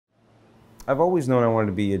I've always known I wanted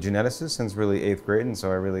to be a geneticist since really 8th grade, and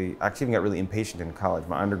so I actually even got really impatient in college.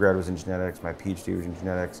 My undergrad was in genetics, my PhD was in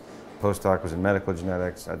genetics, postdoc was in medical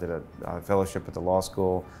genetics. I did a fellowship at the law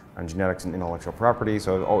school on genetics and intellectual property,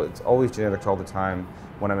 so it's always genetics all the time.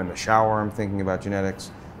 When I'm in the shower, I'm thinking about genetics.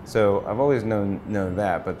 So I've always known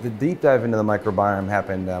that, but the deep dive into the microbiome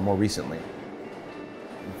happened more recently.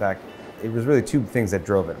 In fact, it was really two things that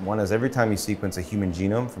drove it. One is every time you sequence a human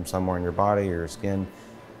genome from somewhere in your body or your skin,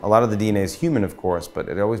 a lot of the DNA is human, of course, but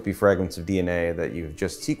it'd always be fragments of DNA that you've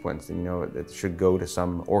just sequenced, and you know it should go to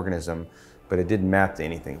some organism, but it didn't map to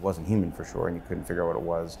anything. It wasn't human for sure, and you couldn't figure out what it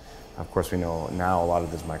was. Of course, we know now a lot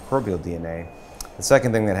of this microbial DNA. The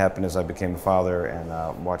second thing that happened is I became a father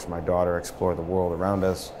and watched my daughter explore the world around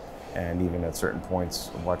us, and even at certain points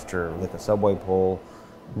watched her lick a subway pole.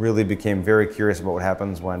 Really became very curious about what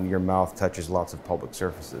happens when your mouth touches lots of public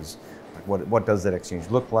surfaces. What does that exchange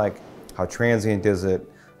look like? How transient is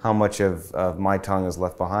it? How much of my tongue is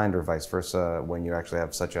left behind, or vice versa, when you actually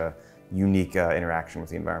have such a unique interaction with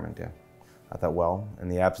the environment? Yeah. I thought, well, in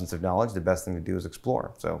the absence of knowledge, the best thing to do is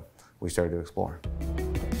explore. So we started to explore.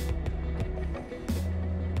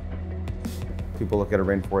 People look at a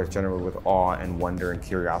rainforest generally with awe and wonder and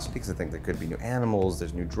curiosity because they think there could be new animals,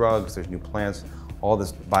 there's new drugs, there's new plants, all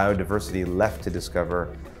this biodiversity left to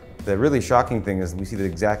discover. The really shocking thing is we see the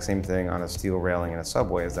exact same thing on a steel railing in a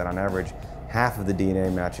subway, is that on average, half of the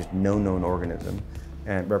DNA matches no known organism,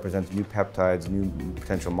 and it represents new peptides, new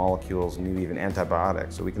potential molecules, new even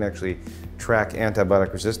antibiotics. So we can actually track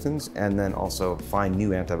antibiotic resistance and then also find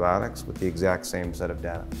new antibiotics with the exact same set of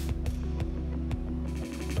data.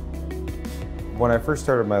 When I first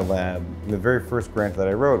started my lab, the very first grant that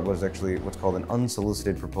I wrote was actually what's called an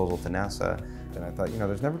unsolicited proposal to NASA. And I thought, you know,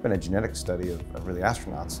 there's never been a genetic study of really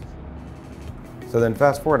astronauts. So then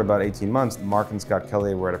fast forward about 18 months, Mark and Scott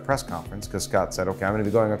Kelly were at a press conference because Scott said, okay, I'm going to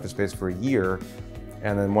be going up to space for a year.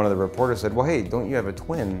 And then one of the reporters said, well, hey, don't you have a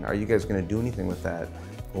twin? Are you guys going to do anything with that?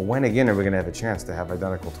 Well, when again are we going to have a chance to have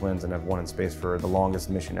identical twins and have one in space for the longest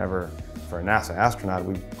mission ever for a NASA astronaut?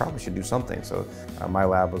 We probably should do something. So my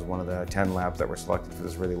lab was one of the 10 labs that were selected for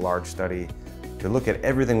this really large study to look at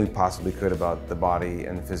everything we possibly could about the body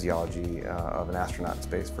and the physiology of an astronaut in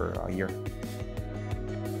space for a year.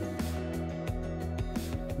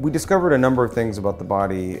 We discovered a number of things about the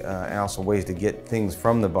body and also ways to get things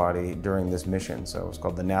from the body during this mission. So it's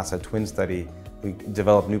called the NASA Twin Study. We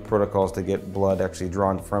developed new protocols to get blood actually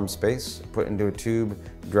drawn from space, put into a tube,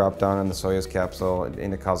 dropped down in the Soyuz capsule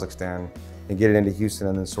into Kazakhstan, and get it into Houston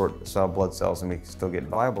and then sort cell blood cells, and we still get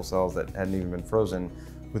viable cells that hadn't even been frozen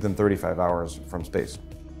within 35 hours from space.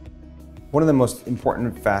 One of the most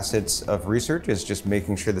important facets of research is just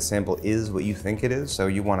making sure the sample is what you think it is. So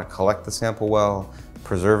you want to collect the sample well,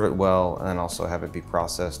 preserve it well, and then also have it be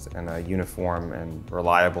processed in a uniform and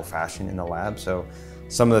reliable fashion in the lab. So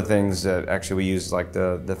some of the things that actually we use, like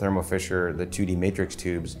the Thermo Fisher, the 2D matrix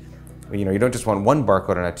tubes, you know, you don't just want one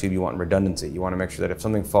barcode on a tube, you want redundancy. You want to make sure that if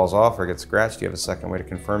something falls off or gets scratched, you have a second way to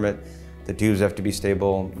confirm it. The tubes have to be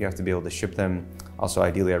stable, you have to be able to ship them, also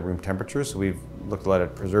ideally at room temperature. So we've looked a lot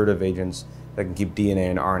at preservative agents that can keep DNA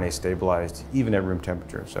and RNA stabilized even at room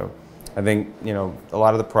temperature. So I think, you know, a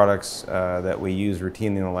lot of the products that we use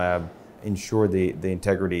routinely in the lab ensure the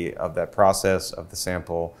integrity of that process, of the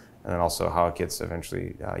sample, and then also how it gets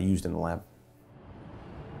eventually used in the lab.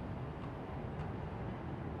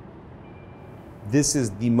 This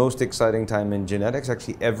is the most exciting time in genetics.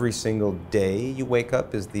 Actually, every single day you wake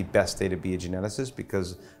up is the best day to be a geneticist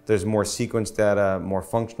because there's more sequence data, more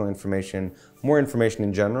functional information, more information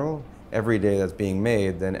in general every day that's being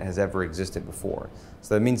made than has ever existed before.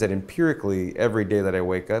 So that means that empirically, every day that I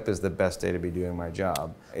wake up is the best day to be doing my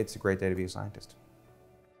job. It's a great day to be a scientist.